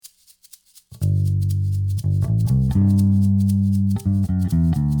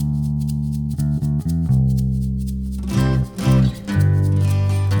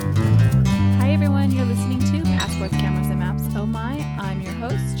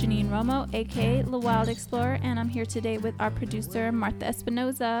Janine Romo, aka The Wild Explorer, and I'm here today with our producer, Martha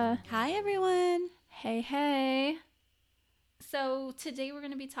Espinoza. Hi, everyone. Hey. So today we're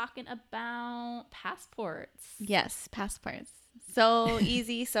going to be talking about passports. Yes, passports. So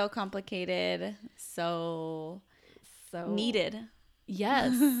easy, so complicated, so needed.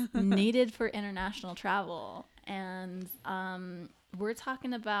 Yes, needed for international travel. And we're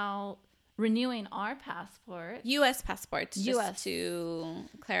talking about renewing our passport. U.S. passports, US. just to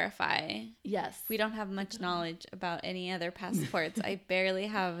clarify. Yes. We don't have much knowledge about any other passports. I barely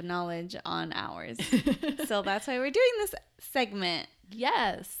have knowledge on ours. So that's why we're doing this segment.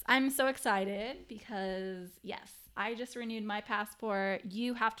 Yes. I'm so excited because, yes, I just renewed my passport.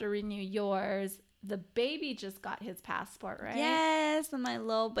 You have to renew yours. The baby just got his passport, right? Yes, and my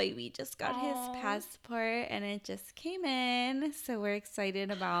little baby just got Aww. his passport and it just came in. So we're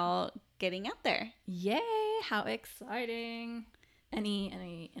excited about getting out there. Yay, how exciting.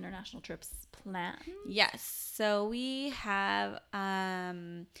 Any international trips planned? Yes. So we have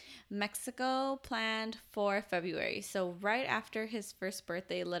Mexico planned for February. So right after his first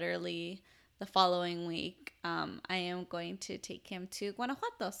birthday, literally the following week, I am going to take him to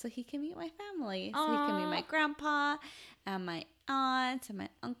Guanajuato so he can meet my family. Aww. So he can meet my grandpa and my aunts and my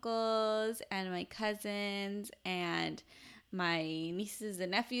uncles and my cousins and my nieces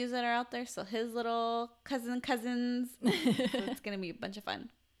and nephews that are out there. So his little cousins. So it's going to be a bunch of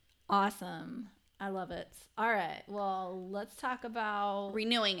fun. Awesome. I love it. All right. Well, let's talk about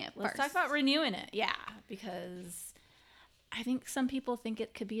renewing it Let's talk about renewing it. Yeah, because I think some people think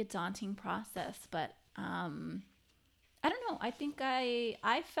it could be a daunting process, but I don't know. I think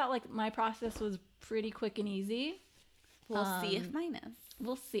I felt like my process was pretty quick and easy. We'll see if mine is.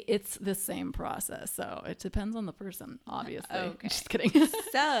 We'll see. It's the same process, so it depends on the person, obviously. Okay. Just kidding.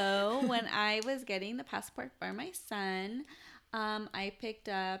 So when I was getting the passport for my son, I picked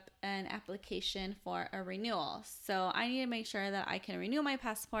up an application for a renewal. So I need to make sure that I can renew my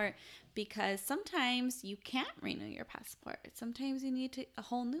passport because sometimes you can't renew your passport. Sometimes you need a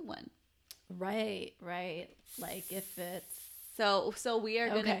whole new one. Right. Like if it's... So we are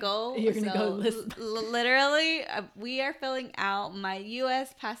going to go. You're going to go listen. Literally, we are filling out my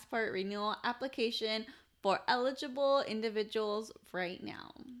U.S. passport renewal application for eligible individuals right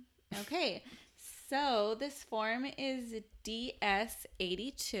now. Okay. So this form is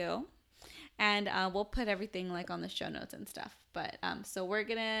DS82, and we'll put everything like on the show notes and stuff. But so we're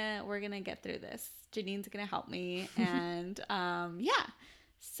gonna get through this. Janine's gonna help me, and yeah.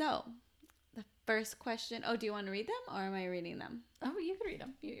 So the first question. Oh, do you want to read them, or am I reading them? Oh, you can read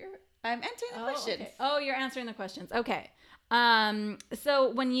them. I'm answering the questions. Okay. Oh, you're answering the questions. Okay.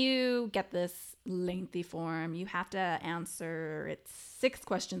 So when you get this lengthy form, you have to answer it's 6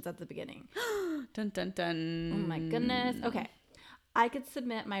 questions at the beginning. Dun, dun, dun. Oh my goodness. Okay. I could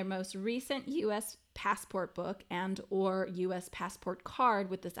submit my most recent U.S. passport book and or U.S. passport card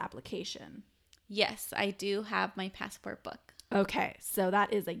with this application. Yes, I do have my passport book. Okay. So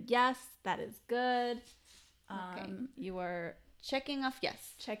that is a yes. That is good. Okay. You are checking off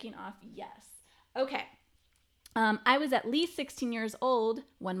yes. Checking off yes. Okay. I was at least 16 years old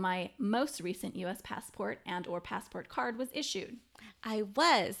when my most recent U.S. passport and or passport card was issued. I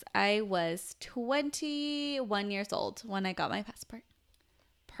was 21 years old when I got my passport.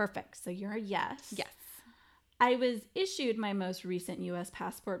 Perfect. So you're a yes. Yes. I was issued my most recent U.S.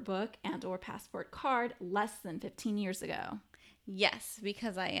 passport book and or passport card less than 15 years ago. Yes,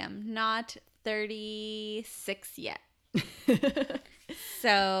 because I am not 36 yet.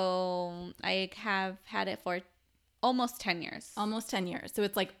 So I have had it for almost 10 years. Almost 10 years. So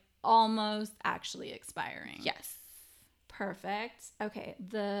it's like almost actually expiring. Yes. Perfect. Okay.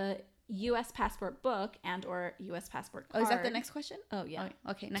 The U.S. passport book and or U.S. passport card. Oh, is that the next question? Oh, yeah.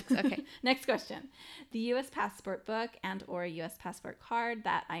 Oh, okay, next. Okay. Next question. The U.S. passport book and or U.S. passport card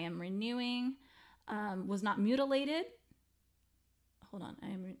that I am renewing was not mutilated. Hold on.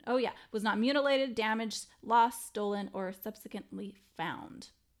 Was not mutilated, damaged, lost, stolen, or subsequently found.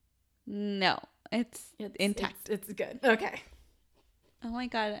 No, it's intact. It's good. Okay. Oh my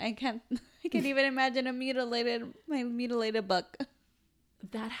God, I can't even imagine my mutilated book.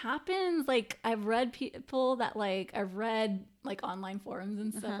 That happens. Like I've read people that I've read online forums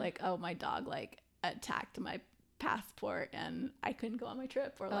and stuff like, oh, my dog attacked my passport and I couldn't go on my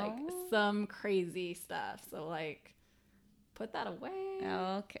trip or some crazy stuff. So put that away.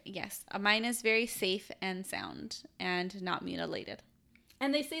 Okay. Yes. Mine is very safe and sound and not mutilated.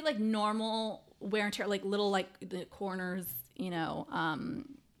 And they say normal wear and tear, little the corners,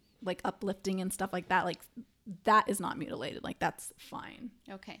 uplifting and stuff like that. That is not mutilated. That's fine.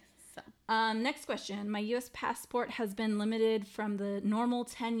 Okay. So, next question. My U.S. passport has been limited from the normal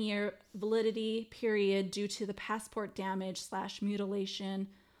 10-year validity period due to the passport damage / mutilation,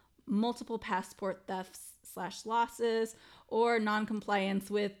 multiple passport thefts / losses, or non-compliance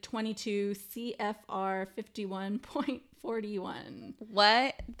with 22 CFR 51.41.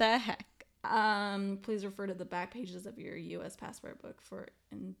 what the heck? Please refer to the back pages of your U.S. passport book for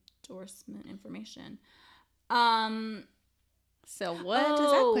endorsement information. So what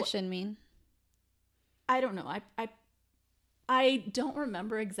does that question mean? I don't know. I don't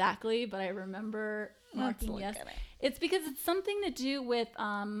remember exactly, but I remember marking yes. It's because it's something to do with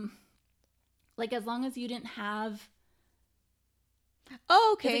like as long as you didn't have.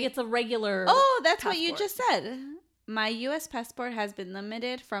 Oh, okay. Like it's a regular. Oh, that's passport. what you just said. My U.S. passport has been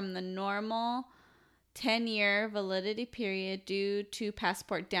limited from the normal 10-year validity period due to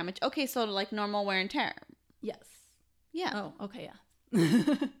passport damage. Okay, so like normal wear and tear. Yes. Yeah. Oh, okay,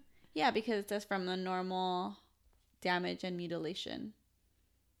 yeah. Yeah, because it says from the normal damage and mutilation.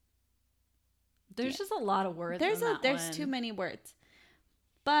 There's just a lot of words. There's too many words.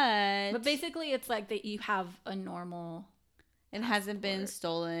 But basically it's like that you have a normal it hasn't been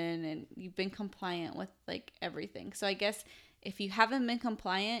stolen and you've been compliant with like everything. So I guess if you haven't been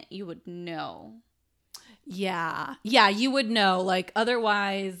compliant, you would know. Yeah. Yeah, you would know. Like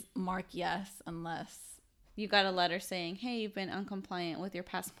otherwise mark yes unless you got a letter saying, hey, you've been uncompliant with your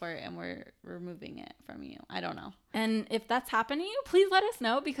passport and we're removing it from you. I don't know. And if that's happened to you, please let us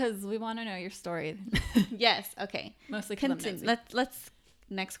know because we want to know your story. Yes. Okay. Mostly because let's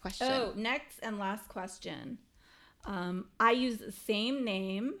next question. Oh, next and last question. I use the same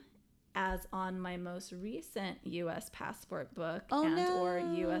name as on my most recent U.S. passport book or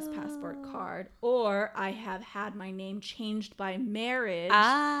U.S. passport card, or I have had my name changed by marriage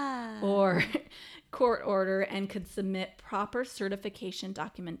or court order and could submit proper certification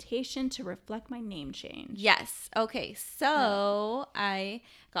documentation to reflect my name change. Yes. Okay. So I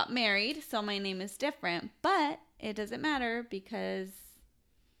got married, so my name is different, but it doesn't matter because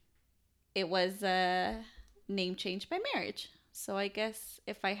it was a name change by marriage. So I guess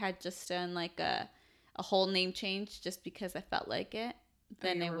if I had just done like a whole name change just because I felt like it,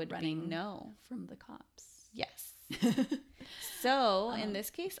 then it would be no. From the cops. Yes. So in this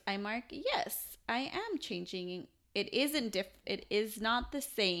case, I mark yes, I am changing. It is not the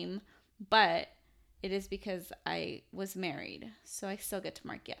same, but it is because I was married. So I still get to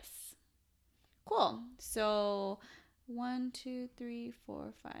mark yes. Cool. So 1, 2, 3,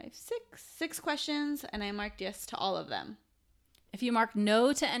 4, 5, 6. 6 questions, and I marked yes to all of them. If you mark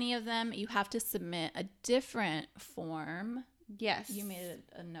no to any of them, you have to submit a different form. Yes. You made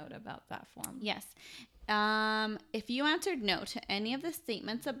a note about that form. Yes. If you answered no to any of the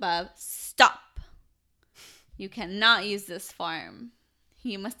statements above, stop. You cannot use this form.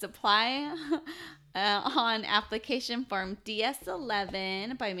 You must apply on application form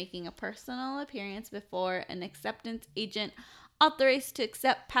DS11 by making a personal appearance before an acceptance agent authorized to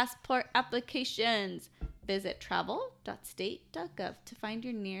accept passport applications. Visit travel.state.gov to find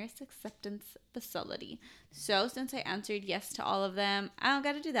your nearest acceptance facility. So since I answered yes to all of them, I don't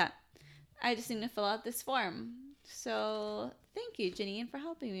got to do that. I just need to fill out this form. So thank you, Janine, for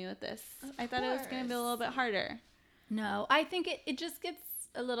helping me with this. I thought it was going to be a little bit harder. No, I think it just gets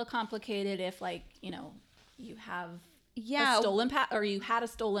a little complicated if, like, you know, you have a stolen or you had a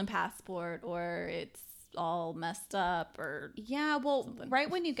stolen passport, or it's all messed up, or something. Right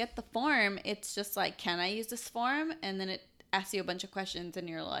when you get the form, it's just like, can I use this form? And then it asks you a bunch of questions, and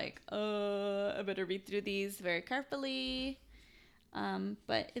you're like, I better read through these very carefully.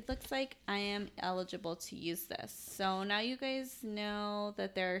 But it looks like I am eligible to use this. So now you guys know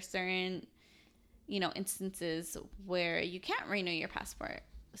that there are certain, instances where you can't renew your passport.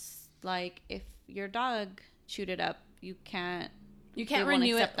 Like if your dog chewed it up, you can't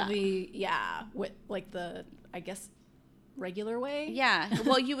renew it with like the, I guess, regular way. Yeah.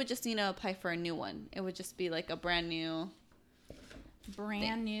 Well, you would just need to apply for a new one. It would just be like a brand new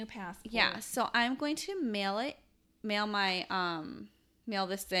passport. Yeah. So I'm going to mail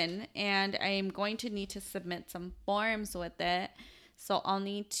this in, and I'm going to need to submit some forms with it. So I'll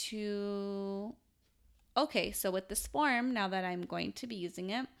need to, so with this form, now that I'm going to be using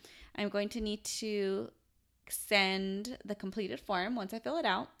it, I'm going to need to send the completed form once I fill it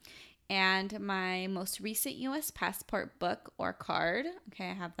out, and my most recent U.S. passport book or card. Okay,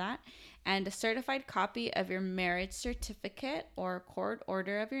 I have that. And a certified copy of your marriage certificate or court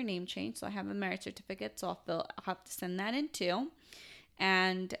order of your name change. So I have a marriage certificate, so I'll have to send that in too.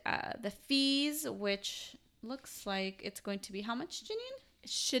 And the fees, which looks like it's going to be how much, Janine? It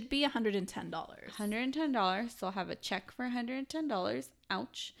should be $110. $110. So I'll have a check for $110.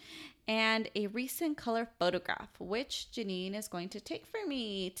 ouch, and a recent color photograph, which Janine is going to take for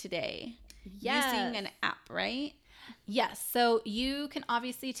me today. Yes. Using an app, right? Yes. So you can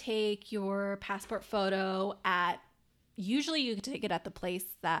obviously take your passport photo usually you can take it at the place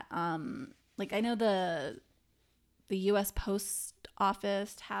that, like I know the U.S. Post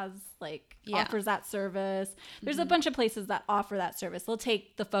Office has offers that service. There's a bunch of places that offer that service. They'll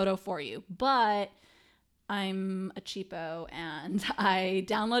take the photo for you, but I'm a cheapo and I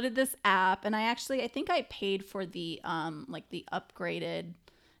downloaded this app, and I think I paid for the the upgraded.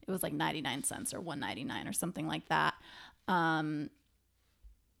 It was like 99 cents or $1.99 or something like that.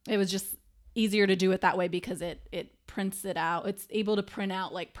 It was just easier to do it that way because it prints it out. It's able to print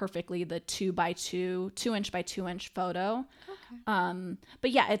out like perfectly the 2 inch by 2 inch photo. Okay.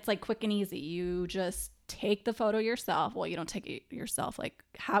 But yeah, it's like quick and easy. You just take the photo yourself. Well, you don't take it yourself. Like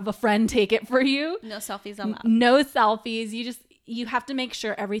have a friend take it for you. No selfies allowed. No selfies. You have to make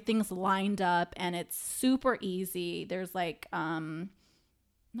sure everything's lined up, and it's super easy. There's like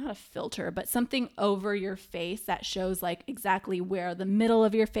not a filter, but something over your face that shows like exactly where the middle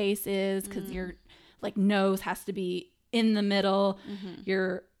of your face is, because your like nose has to be in the middle.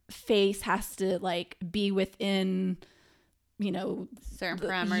 Your face has to like be within, certain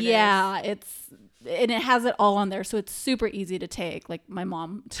parameters. Yeah, and it has it all on there, so it's super easy to take. Like my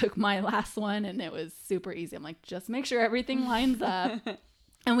mom took my last one and it was super easy. I'm like, just make sure everything lines up.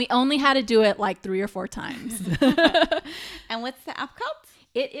 And we only had to do it like 3 or 4 times. And what's the app called?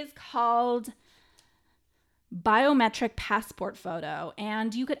 It is called Biometric Passport Photo,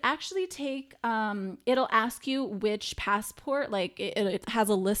 and you could actually take it'll ask you which passport. Like it has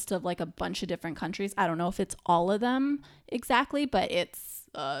a list of like a bunch of different countries. I don't know if it's all of them exactly, but it's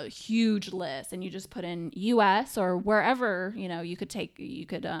a huge list, and you just put in US or wherever you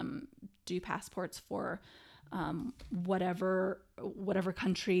could do passports for whatever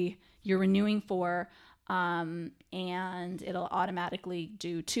country you're renewing for. And it'll automatically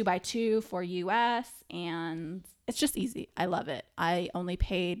do 2x2 for US, and it's just easy. I love it. I only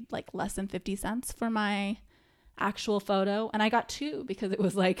paid like less than 50 cents for my actual photo, and I got 2 because it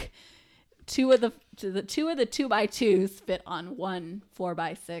was like two of the 2x2s fit on one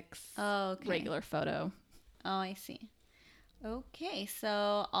 4x6 regular photo. Oh, I see. Okay,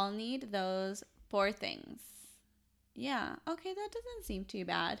 so I'll need those 4 things. Yeah. Okay, that doesn't seem too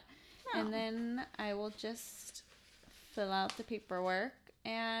bad. And then I will just fill out the paperwork,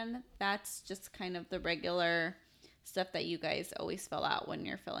 and that's just kind of the regular stuff that you guys always fill out when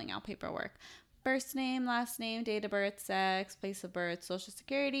you're filling out paperwork. First name, last name, date of birth, sex, place of birth, social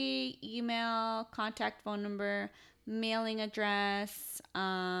security, email, contact phone number, mailing address,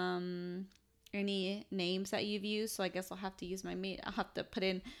 any names that you've used. So I guess I'll have to put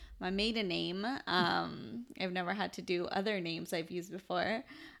in my maiden name. I've never had to do other names I've used before.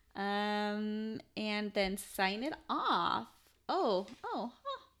 And then sign it off. Oh,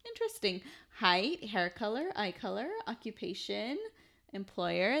 interesting. Height, hair color, eye color, occupation,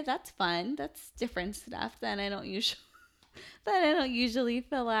 employer. That's fun. That's different stuff that I don't usually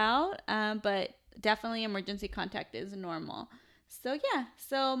fill out. But definitely emergency contact is normal. So yeah,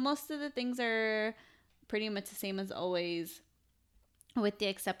 so most of the things are pretty much the same as always, with the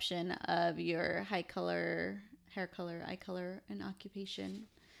exception of your hair color, eye color, and occupation.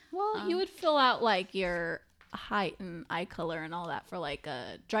 Well, you would fill out like your height and eye color and all that for like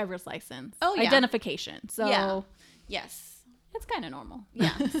a driver's license. Oh, yeah. Identification. So yeah. Yes. It's kind of normal.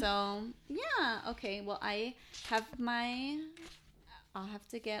 Yeah. So, yeah. Okay. Well, I'll have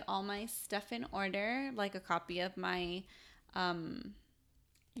to get all my stuff in order, like a copy of my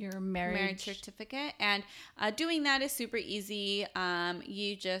your marriage certificate. And doing that is super easy.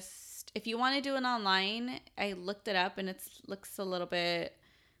 You just, if you want to do it online, I looked it up and it looks a little bit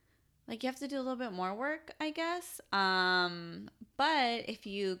like you have to do a little bit more work, I guess. But if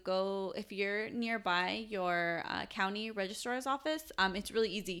you're nearby your county registrar's office, it's really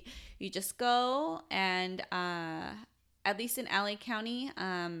easy. You just go and at least in LA County,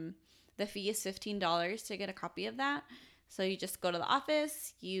 the fee is $15 to get a copy of that. So you just go to the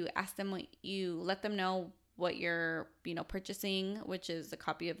office, you ask them let them know what you're, purchasing, which is a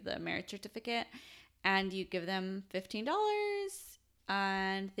copy of the marriage certificate, and you give them $15.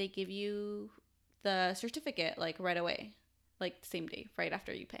 And they give you the certificate like right away, like same day, right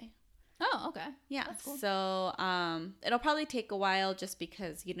after you pay. Oh, okay. Yeah. That's cool. So it'll probably take a while just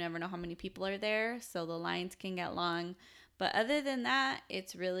because you never know how many people are there. So the lines can get long. But other than that,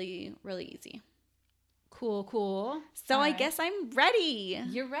 it's really, really easy. Cool. So I guess I'm ready.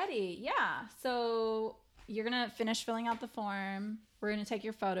 You're ready. Yeah. So you're going to finish filling out the form. We're going to take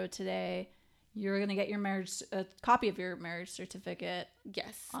your photo today. You're going to get a copy of your marriage certificate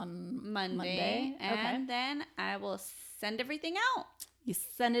Yes. on Monday. And then I will send everything out. You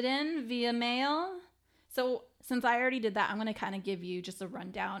send it in via mail. So since I already did that, I'm going to kind of give you just a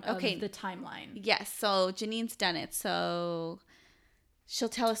rundown of the timeline. Yes. So Janine's done it. So she'll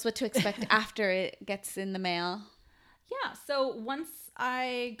tell us what to expect after it gets in the mail. Yeah. So once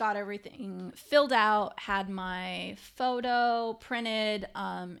I got everything filled out, had my photo printed,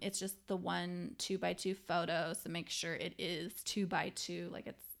 it's just the 1 2x2 photo. So make sure it is 2x2, like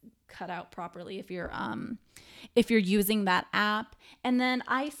it's cut out properly if you're using that app. And then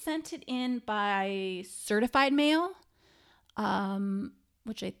I sent it in by certified mail,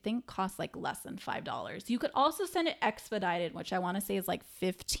 which I think costs like less than $5. You could also send it expedited, which I want to say is like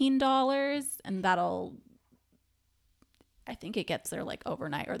 $15, and I think it gets there like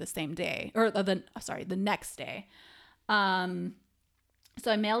overnight or the same day, or the next day. So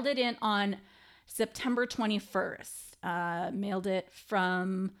I mailed it in on September 21st. Mailed it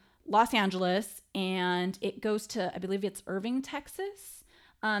from Los Angeles, and it goes to, I believe it's Irving, Texas.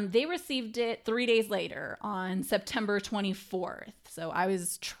 They received it 3 days later on September 24th. So I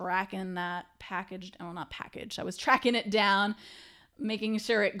was tracking that I was tracking it down, making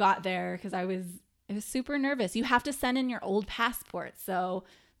sure it got there because I was super nervous. You have to send in your old passport. So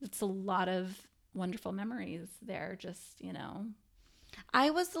it's a lot of wonderful memories there. Just, I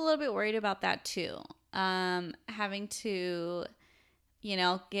was a little bit worried about that too. Having to,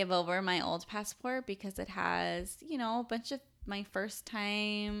 give over my old passport because it has, a bunch of my first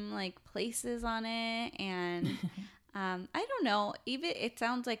time like places on it. And I don't know, even it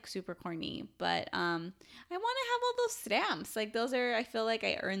sounds like super corny, but I want to have all those stamps. Like those are, I feel like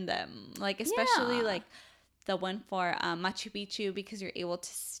I earned them. Like especially like the one for Machu Picchu, because you're able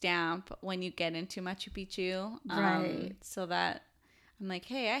to stamp when you get into Machu Picchu. Right. So that I'm like,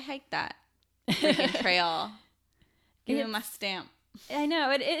 hey, I hiked that freaking trail. Give me my stamp. I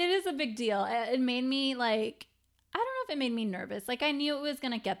know it is a big deal. It made me like, I don't know if it made me nervous. Like I knew it was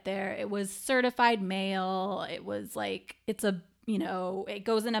going to get there. It was certified mail. It was like, it's it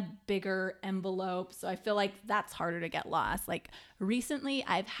goes in a bigger envelope. So I feel like that's harder to get lost. Like recently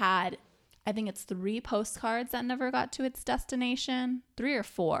I've had, I think it's 3 postcards that never got to its destination, 3 or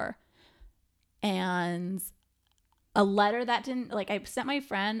 4. And a letter that didn't, like I sent my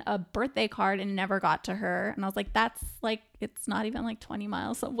friend a birthday card and it never got to her. And I was like, that's like, it's not even like 20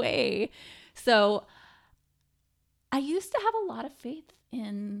 miles away. So I used to have a lot of faith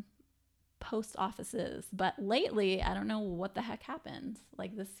in post offices, but lately I don't know what the heck happened.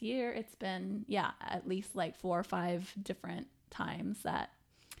 Like this year it's been, at least like 4 or 5 different times that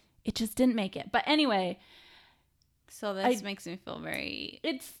it just didn't make it. But anyway, so this makes me feel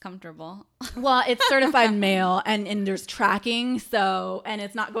it's comfortable. Well, it's certified mail and there's tracking. So, and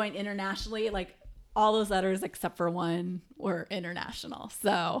it's not going internationally. Like all those letters except for one were international.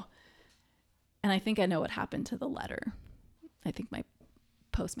 So, and I think I know what happened to the letter. I think my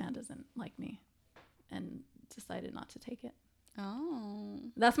postman doesn't like me and decided not to take it. Oh.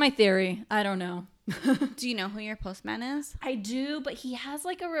 That's my theory. I don't know. Do you know who your postman is? I do, but he has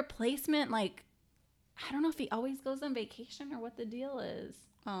like a replacement. Like, I don't know if he always goes on vacation or what the deal is.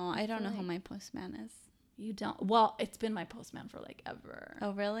 Oh, I don't know who my postman is. You don't? Well, it's been my postman for like ever.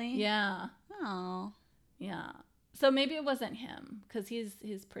 Oh, really? Yeah. Oh. Yeah. So maybe it wasn't him because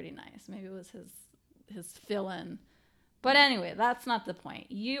he's pretty nice. Maybe it was his fill-in. But anyway, that's not the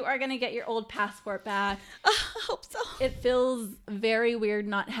point. You are going to get your old passport back. I hope so. It feels very weird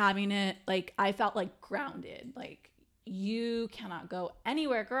not having it. Like, I felt like grounded. Like, you cannot go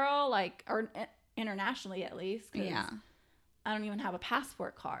anywhere, girl. Like, or internationally at least. Yeah. I don't even have a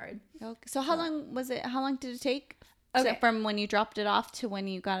passport card. Okay. So how long was it? How long did it take? Okay. So from when you dropped it off to when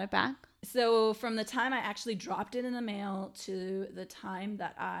you got it back? So from the time I actually dropped it in the mail to the time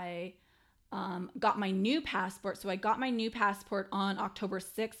that I got my new passport. So I got my new passport on October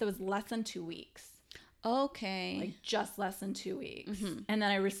 6th. So it was less than 2 weeks. Okay. Like just less than 2 weeks. Mm-hmm. And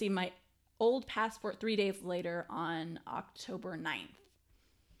then I received my old passport 3 days later on October 9th.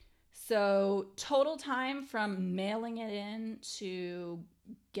 So total time from mailing it in to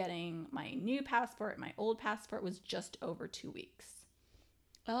getting my new passport, my old passport was just over 2 weeks.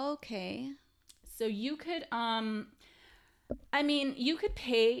 Okay. So you could, you could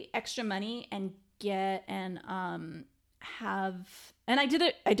pay extra money and get and and I did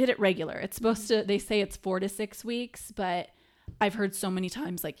it regular. It's supposed to, they say it's 4 to 6 weeks, but I've heard so many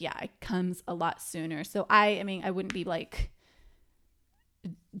times like, yeah, it comes a lot sooner. So I wouldn't be like,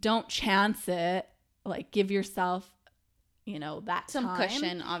 don't chance it. Like give yourself, that some time.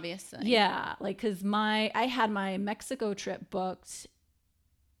 cushion, obviously. Yeah. Like, cause I had my Mexico trip booked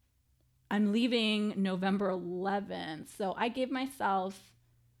I'm leaving November 11th. So I gave myself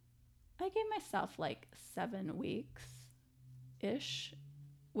like 7 weeks ish,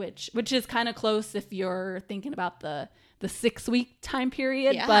 which is kind of close if you're thinking about the 6-week time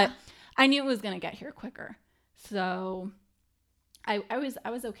period, but I knew it was going to get here quicker. So I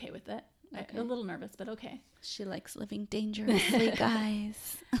was okay with it. Okay. A little nervous, but okay. She likes living dangerously,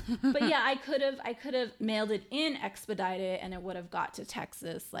 guys. But yeah, I could have mailed it in expedited and it would have got to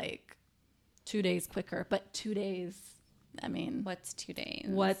Texas like 2 days quicker. But 2 days, I mean, what's 2 days?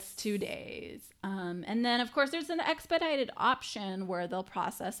 What's 2 days? And then of course there's an expedited option where they'll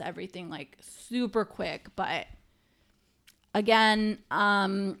process everything like super quick. But again,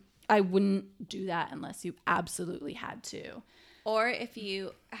 I wouldn't do that unless you absolutely had to. Or if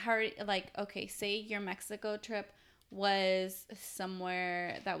you heard, like, okay, say your Mexico trip was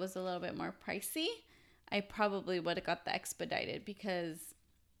somewhere that was a little bit more pricey, I probably would have got the expedited because,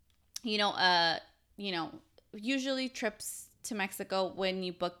 usually trips to Mexico, when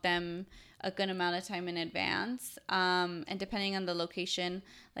you book them a good amount of time in advance, and depending on the location,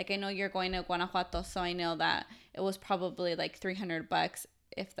 like I know you're going to Guanajuato, so I know that it was probably like $300,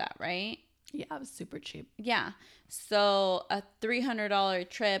 if that, right? Yeah, it was super cheap. Yeah. So a $300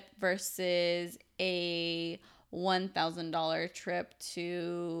 trip versus a $1,000 trip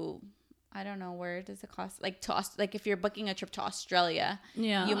to, I don't know, where does it cost? Like like if you're booking a trip to Australia,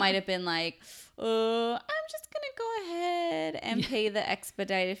 you might have been like, oh, I'm just going to go ahead and pay the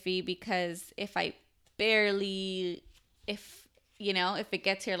expedited fee because if it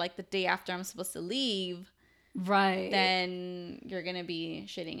gets here like the day after I'm supposed to leave, right, then you're going to be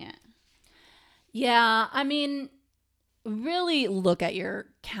shitting it. Yeah, I mean, really look at your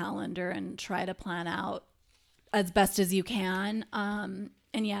calendar and try to plan out as best as you can. And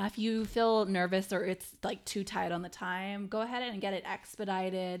yeah, if you feel nervous or it's like too tight on the time, go ahead and get it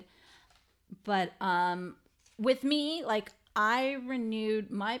expedited. But with me, like I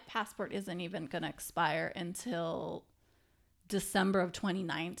renewed, my passport isn't even going to expire until December of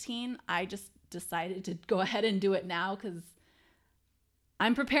 2019. I just decided to go ahead and do it now because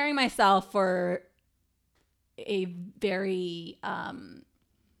I'm preparing myself for a very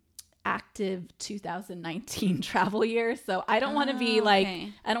active 2019 travel year. So I don't want to be like,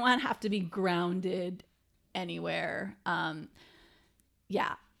 I don't want to have to be grounded anywhere.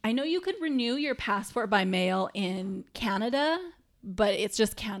 Yeah. I know you could renew your passport by mail in Canada, but it's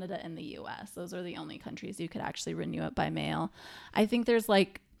just Canada and the US. Those are the only countries you could actually renew it by mail. I think there's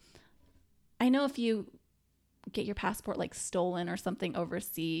like, I know if you get your passport like stolen or something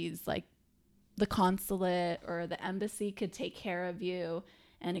overseas, like the consulate or the embassy could take care of you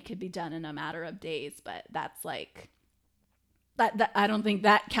and it could be done in a matter of days, but that's like that I don't think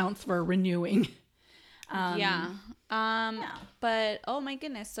that counts for renewing. Yeah. But oh my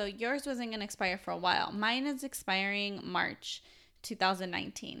goodness, so yours wasn't going to expire for a while. Mine is expiring March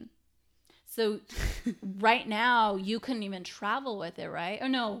 2019. So right now you couldn't even travel with it, right? Oh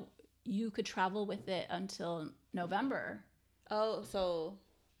no, you could travel with it until November. Oh, so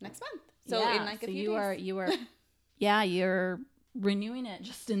next month. So yeah, in like a few days. You are yeah, you're renewing it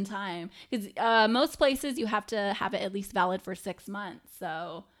just in time. Because most places you have to have it at least valid for 6 months.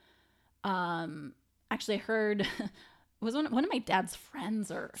 So actually I heard was one of my dad's friends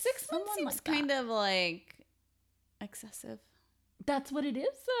or 6 months seems like kind of like excessive. That's what it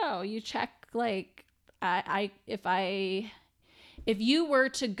is though. You check like if you were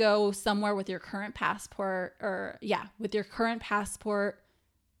to go somewhere with your current passport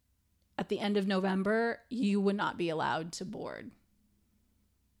at the end of November, you would not be allowed to board.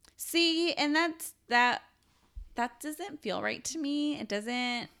 See, and that doesn't feel right to me. It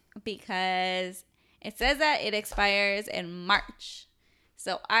doesn't, because it says that it expires in March.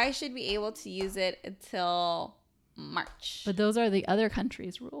 So I should be able to use it until March. But those are the other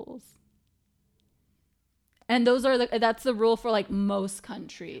countries' rules. And that's the rule for like most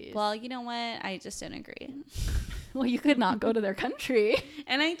countries. Well, you know what? I just don't agree. Well, you could not go to their country.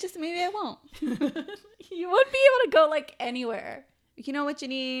 And maybe I won't. You wouldn't be able to go like anywhere. You know what,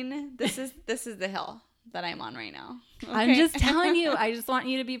 Janine? This is the hill that I'm on right now. Okay? I'm just telling you. I just want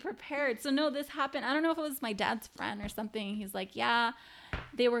you to be prepared. So no, this happened. I don't know if it was my dad's friend or something. He's like, yeah,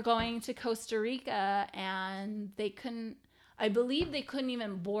 they were going to Costa Rica and I believe they couldn't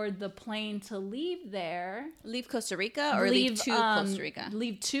even board the plane to leave there. Leave Costa Rica or leave to Costa Rica?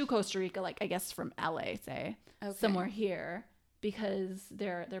 Leave to Costa Rica, like I guess from LA, say. Okay. Somewhere here, because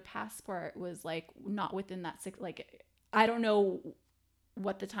their passport was like not within that I don't know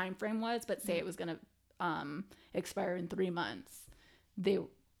what the time frame was, but say it was going to expire in 3 months.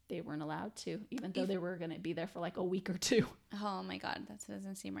 they weren't allowed to, even though they were going to be there for like a week or two. Oh my God, that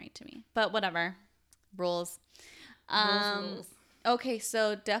doesn't seem right to me. But whatever, rules. Rules. Okay,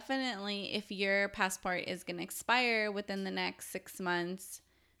 so definitely, if your passport is gonna expire within the next 6 months,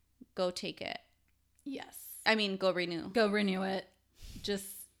 go take it. Yes. I mean, go renew. Go renew it. Just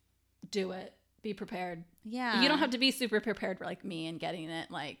do it. Be prepared. Yeah. You don't have to be super prepared like me and getting it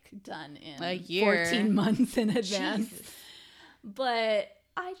like done in a year, 14 months in advance. Jesus. But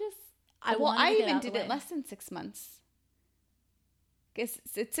I even did it less than 6 months. It's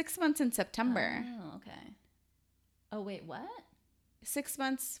 6 months in September. Oh, okay. Oh, wait, what? 6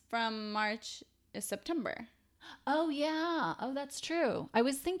 months from March is September. Oh, yeah. Oh, that's true. I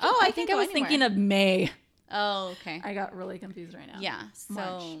was thinking. Oh, I think I was anywhere. thinking of May. Oh, okay. I got really confused right now. Yeah. So,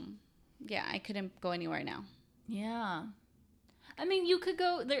 March. yeah, I couldn't go anywhere now. Yeah. I mean, you could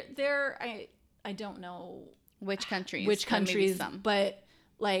go there. I don't know Which countries? which countries, some. but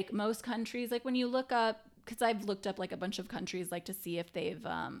like most countries, like when you look up, because I've looked up like a bunch of countries, like to see if they've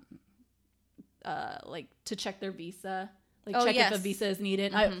like to check their visa, like check if a visa is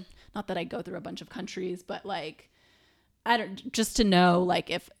needed. Mm-hmm. Not that I go through a bunch of countries, but like I don't, just to know like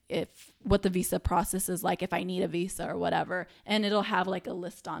if what the visa process is like, if I need a visa or whatever, and it'll have like a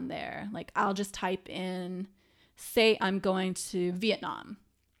list on there. Like I'll just type in, say I'm going to Vietnam.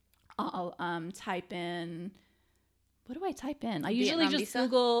 I'll type in, what do I type in? I usually Vietnam just visa?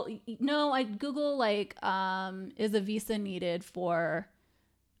 Google, no, I Google like, is a visa needed for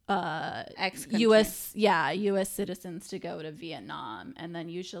X country. US citizens to go to Vietnam, and then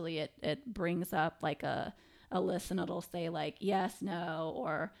usually it brings up like a list, and it'll say like yes, no,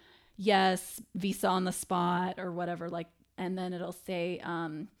 or yes, visa on the spot or whatever, like, and then it'll say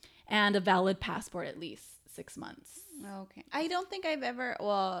and a valid passport at least 6 months. Okay. I don't think I've ever,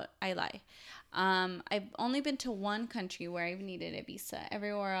 well, I lie. I've only been to one country where I've needed a visa.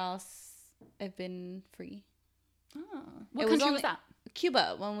 Everywhere else, I've been free. Oh, what country was that?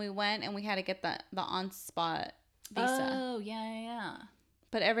 Cuba, when we went and we had to get the on-spot visa. Oh, yeah.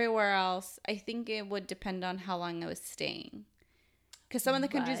 But everywhere else, I think it would depend on how long I was staying. Because some of the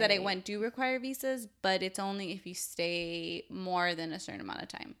countries that I went do require visas, but it's only if you stay more than a certain amount of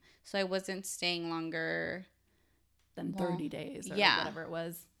time. So I wasn't staying longer Than 30 days or whatever it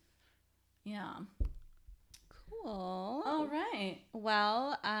was. Yeah. Cool. All right.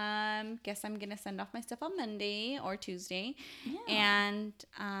 Well, guess I'm gonna send off my stuff on Monday or Tuesday, Yeah. and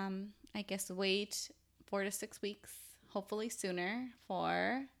I guess wait 4 to 6 weeks, hopefully sooner,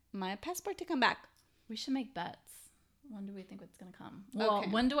 for my passport to come back. We should make bets. When do we think it's going to come? Well, Okay.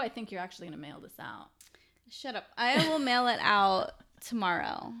 when do I think you're actually going to mail this out? Shut up. I will mail it out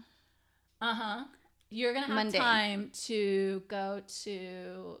tomorrow. Uh-huh. You're going to have Monday. time to go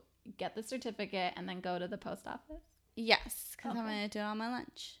to get the certificate and then go to the post office? Yes, because I'm Okay. gonna do it on my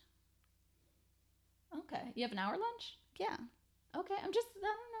lunch. Okay. You have an hour lunch? Yeah, Okay. I don't know.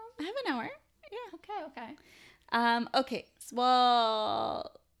 I have an hour. Yeah. Okay. Okay.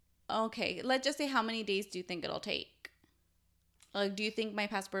 Well, okay. Let's just say, how many days do you think it'll take? Like, do you think my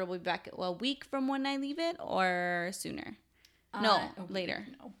passport will be back a week from when I leave it, or sooner? No, later.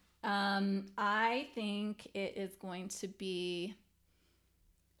 No. I think it is going to be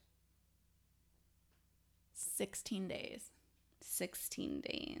 16 days. 16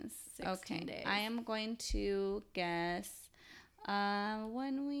 days. 16 Okay. days. I am going to guess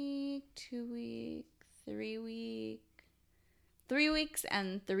 1 week, 2 week, 3 week, 3 weeks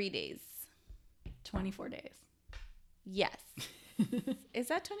and 3 days. 24 days. Yes. Is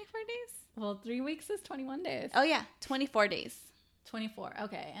that 24 days? Well, 3 weeks is 21 days. Oh yeah, 24 days. 24.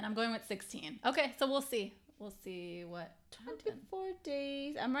 Okay. And I'm going with 16. Okay. So we'll see. We'll see what happens. 24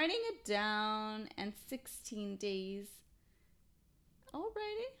 days. I'm writing it down, and 16 days.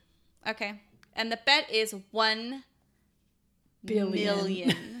 Alrighty. Okay. And the bet is $1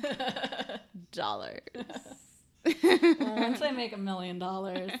 billion. Once I make $1 million,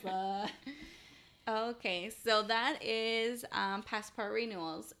 Okay, so that is passport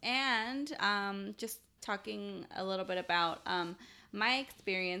renewals, and just talking a little bit about my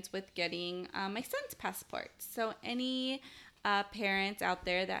experience with getting my son's passport. So any parents out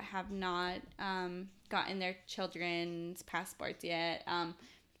there that have not gotten their children's passports yet,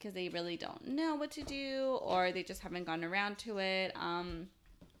 because they really don't know what to do, or they just haven't gone around to it,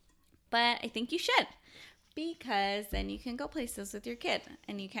 but I think you should. Because then you can go places with your kid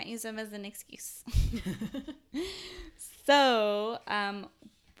and you can't use them as an excuse. So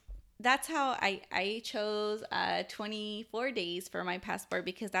that's how I chose 24 days for my passport,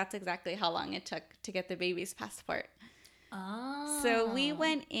 because that's exactly how long it took to get the baby's passport. Oh. So we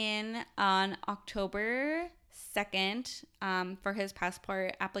went in on October 2nd for his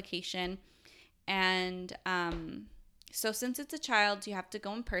passport application. And so since it's a child, you have to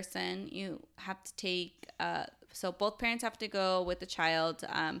go in person. You have to take, so both parents have to go with the child.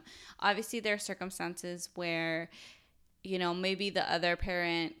 Obviously, there are circumstances where, you know, maybe the other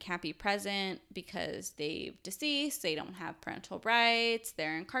parent can't be present because they've deceased, they don't have parental rights,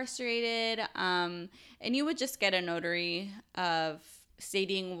 they're incarcerated. And you would just get a notary of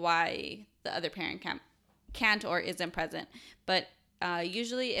stating why the other parent can't or isn't present. But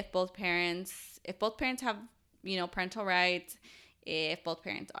usually if both parents have, you know, parental rights, if both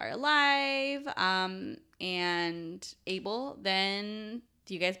parents are alive and able, then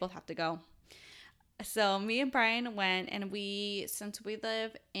you guys both have to go. So me and Brian went, and since we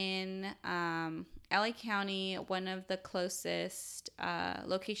live in LA County, one of the closest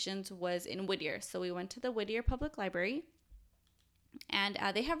locations was in Whittier. So we went to the Whittier Public Library, and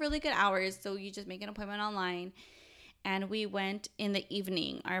they have really good hours. So you just make an appointment online. And we went in the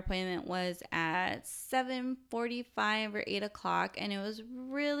evening. Our appointment was at 7:45 or 8 o'clock, and it was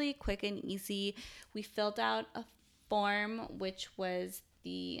really quick and easy. We filled out a form, which was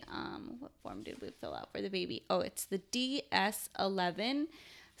the, what form did we fill out for the baby? Oh, it's the DS-11.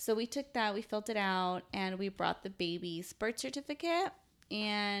 So we took that, we filled it out, and we brought the baby's birth certificate,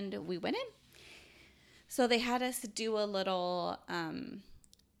 and we went in. So they had us do a little,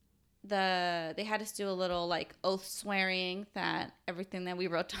 like oath swearing that everything that we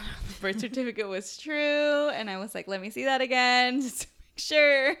wrote down on the birth certificate was true. And I was like, let me see that again just to make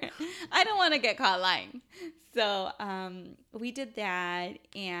sure. I don't want to get caught lying. So we did that,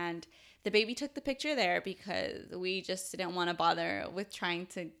 and the baby took the picture there because we just didn't want to bother with trying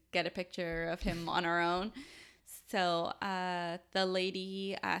to get a picture of him on our own. So the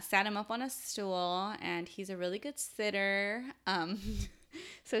lady sat him up on a stool, and he's a really good sitter.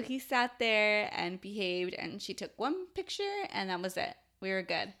 So he sat there and behaved, and she took one picture, and that was it. We were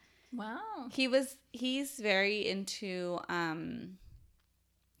good. Wow. He's very into,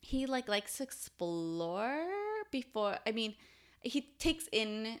 he likes to explore he takes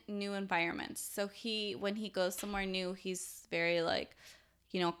in new environments. So when he goes somewhere new, he's very like,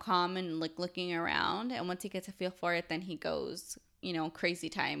 you know, calm and like looking around. And once he gets a feel for it, then he goes, you know, crazy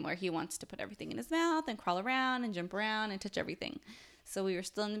time where he wants to put everything in his mouth and crawl around and jump around and touch everything. So we were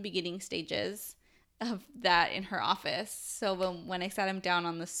still in the beginning stages of that in her office. So when I sat him down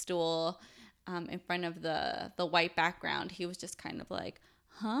on the stool in front of the white background, he was just kind of like,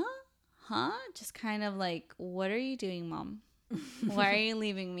 huh? Just kind of like, what are you doing, Mom? Why are you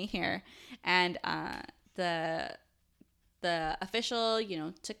leaving me here? And the official, you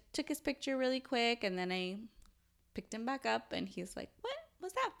know, took his picture really quick, and then I picked him back up, and he's like, what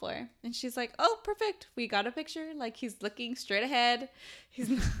was that for? And she's like, oh, perfect, we got a picture. Like, he's looking straight ahead. He's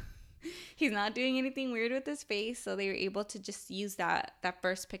not doing anything weird with his face. So they were able to just use that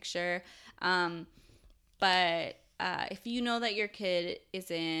first picture. But if you know that your kid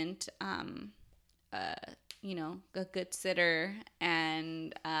isn't you know, a good sitter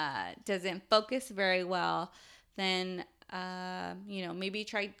and doesn't focus very well, then you know, maybe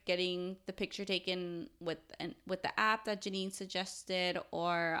try getting the picture taken with the app that Janine suggested,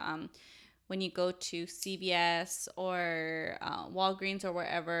 or when you go to CVS or Walgreens or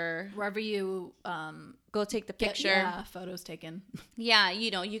wherever you go take the picture. Photos taken. Yeah, you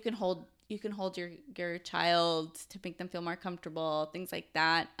know, you can hold your child to make them feel more comfortable, things like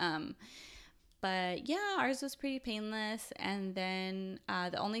that. But yeah, ours was pretty painless. And then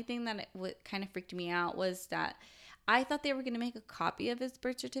the only thing that kind of freaked me out was that I thought they were going to make a copy of his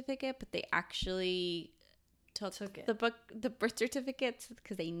birth certificate, but they actually took it. The birth certificate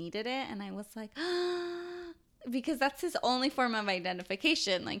because they needed it. And I was like, because that's his only form of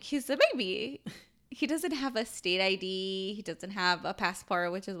identification. Like, he's a baby. He doesn't have a state ID. He doesn't have a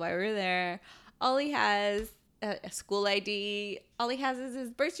passport, which is why we're there. All he has, a school ID. All he has is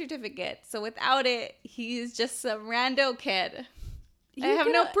his birth certificate. So without it, he's just some rando kid. I have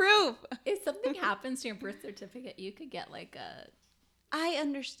no proof. If something happens to your birth certificate, you could get like a... I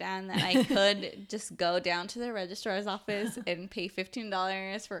understand that I could just go down to the registrar's office and pay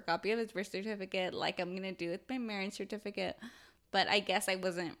 $15 for a copy of his birth certificate like I'm going to do with my marriage certificate. But I guess I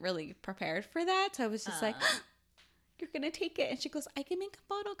wasn't really prepared for that. So I was just like, you're going to take it. And she goes, I can make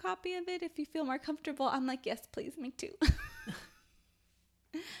a photocopy of it if you feel more comfortable. I'm like, yes, please, me too.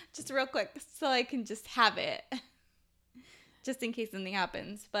 Just real quick so I can just have it. Just in case something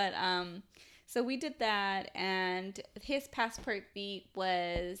happens. But so we did that, and his passport fee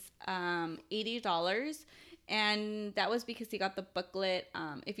was $80. And that was because he got the booklet.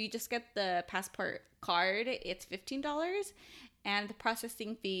 If you just get the passport card, it's $15. and the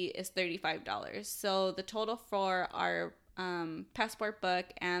processing fee is $35. So the total for our passport book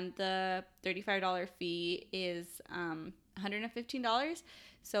and the $35 fee is $115.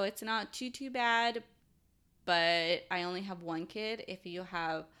 So it's not too bad, but I only have one kid. If you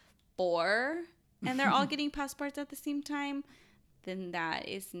have 4 and they're all getting passports at the same time, then that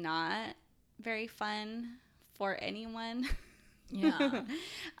is not very fun for anyone. Yeah.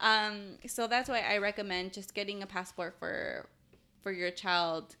 So that's why I recommend just getting a passport for your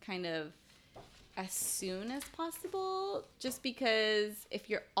child kind of as soon as possible, just because if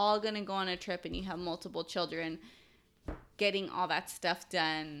you're all going to go on a trip and you have multiple children, getting all that stuff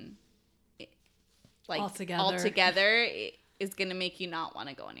done like all together is going to make you not want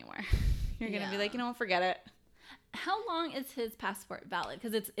to go anywhere. You're going to be like, forget it. How long is his passport valid?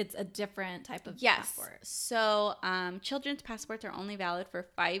 Because it's a different type of passport. So children's passports are only valid for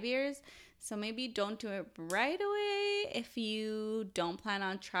 5 years. So maybe don't do it right away if you don't plan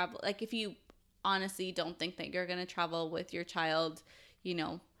on travel. Like if you honestly don't think that you're going to travel with your child,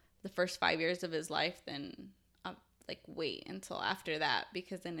 the first 5 years of his life, then wait until after that,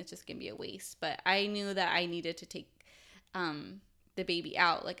 because then it's just going to be a waste. But I knew that I needed to take the baby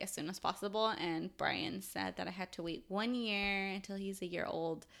out as soon as possible, and Brian said that I had to wait 1 year until he's a year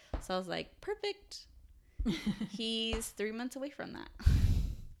old. So I was like, perfect. He's 3 months away from that.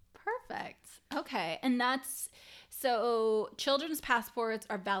 Perfect. Okay. And so children's passports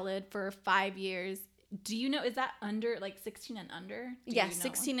are valid for 5 years. Do you know, is that under 16 and under? Yeah,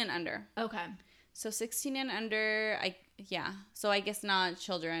 16 and under. Okay. So 16 and under, so I guess not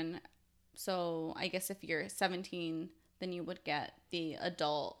children. So I guess if you're 17, then you would get the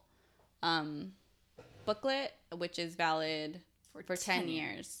adult booklet, which is valid for 10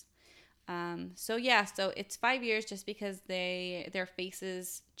 years. So it's 5 years just because their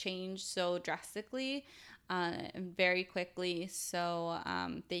faces change so drastically, very quickly. So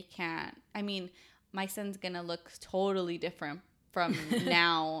they can't, my son's going to look totally different from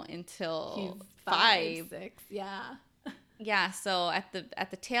now until he's 5, 6. Yeah. Yeah, so at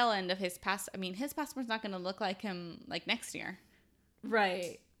the tail end of his his passport's not going to look like him next year.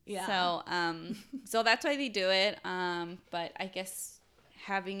 Right. Yeah. So that's why they do it. But I guess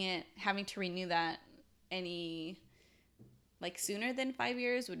having to renew that any sooner than 5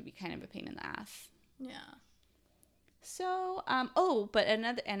 years would be kind of a pain in the ass. Yeah. So, but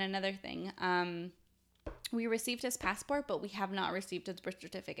another thing, we received his passport, but we have not received his birth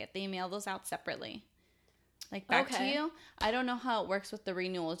certificate. They mail those out separately. Back to you. I don't know how it works with the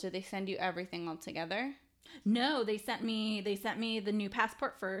renewals. Do they send you everything all together? No, they sent me the new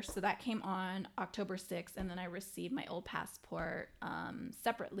passport first, so that came on October 6th, and then I received my old passport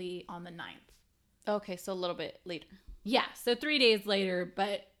separately on the 9th. Okay, so a little bit later. Yeah, so 3 days later,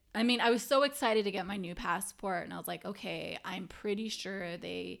 but I was so excited to get my new passport, and I was like, okay, I'm pretty sure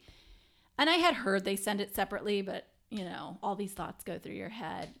and I had heard they send it separately, but all these thoughts go through your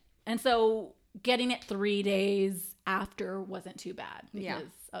head. And so getting it 3 days after wasn't too bad, because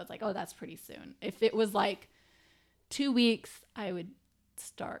I was like, oh, that's pretty soon. If it was 2 weeks, I would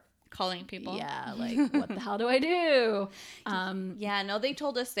start calling people. Yeah, what the hell do I do? They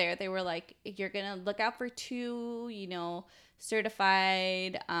told us there. They were like, you're going to look out for 2,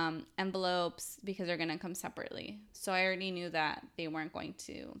 certified envelopes, because they're going to come separately. So I already knew that they weren't coming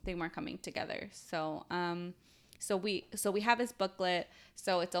together. So we have his booklet,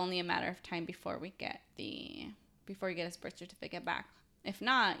 so it's only a matter of time before we get his birth certificate back. If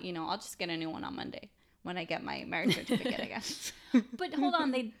not, I'll just get a new one on Monday when I get my marriage certificate again. But hold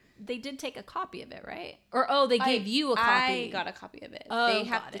on, they did take a copy of it, right? Or they gave you a copy. I got a copy of it. Oh, they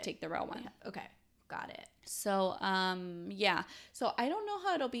have to take the real one. Okay, got it. So so I don't know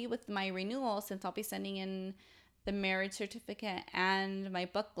how it'll be with my renewal, since I'll be sending in the marriage certificate and my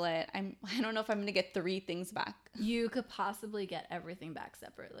booklet. I don't know if I'm gonna get 3 things back. You could possibly get everything back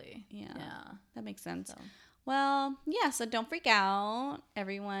separately. Yeah, that makes sense. So. Well, so don't freak out,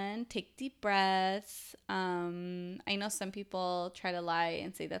 everyone. Take deep breaths. I know some people try to lie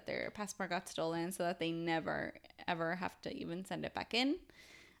and say that their passport got stolen so that they never ever have to even send it back in.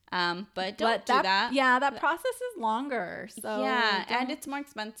 But don't do that. Yeah, that process is longer. So and it's more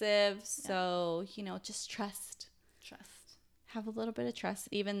expensive. So, just trust. Have a little bit of trust,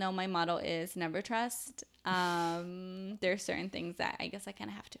 even though my motto is never trust. There are certain things that I guess I kind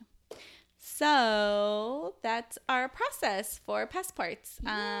of have to. So that's our process for passports.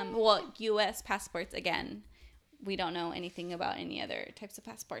 U.S. passports, again. We don't know anything about any other types of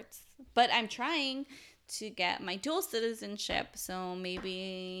passports. But I'm trying to get my dual citizenship. So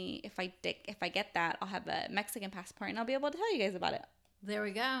maybe if I get that, I'll have a Mexican passport and I'll be able to tell you guys about it. There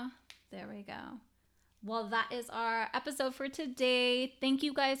we go. Well, that is our episode for today. Thank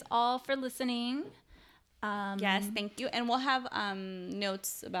you guys all for listening. Yes, thank you. And we'll have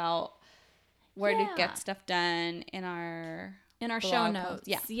notes about where to get stuff done in our show notes.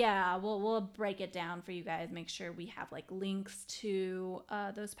 Yeah, we'll break it down for you guys. Make sure we have like links to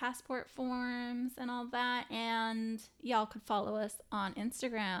those passport forms and all that. And y'all could follow us on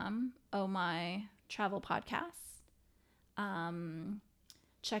Instagram, Oh My Travel Podcast.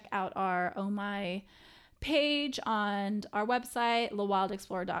 Check out our Oh My page on our website,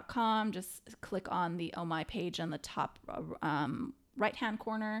 lawildexplorer.com. Just click on the Oh My page on the top right hand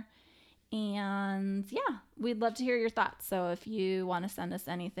corner. And yeah, we'd love to hear your thoughts. So if you want to send us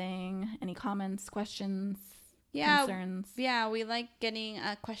anything, any comments, questions, concerns. Yeah, we like getting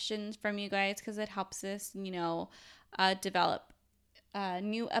questions from you guys because it helps us, develop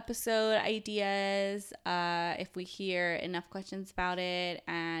new episode ideas if we hear enough questions about it.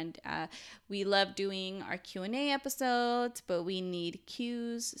 And we love doing our Q&A episodes, but we need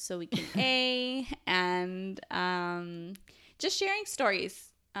Q's so we can A. And just sharing stories.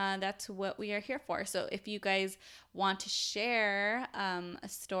 That's what we are here for. So if you guys want to share a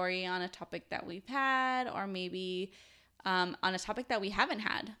story on a topic that we've had, or maybe on a topic that we haven't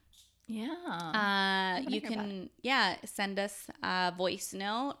had, you can send us a voice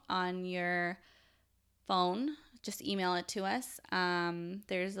note on your phone. Just email it to us.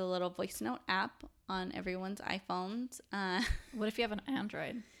 There's a little voice note app on everyone's iPhones. What if you have an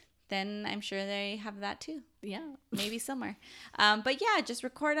Android? Then I'm sure they have that too. Yeah. Maybe somewhere. But yeah, just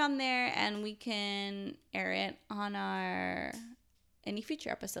record on there and we can air it on any future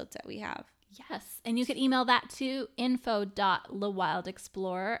episodes that we have. Yes. And you can email that to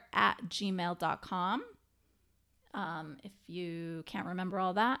info.lawildexplorer@gmail.com. If you can't remember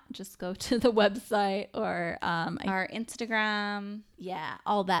all that, just go to the website or our Instagram. Yeah,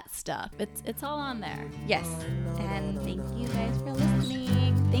 all that stuff. It's all on there. Yes. And thank you guys for listening.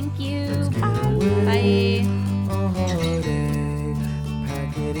 Thank you. Bye. Bye. A holiday,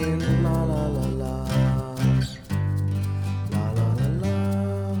 pack it in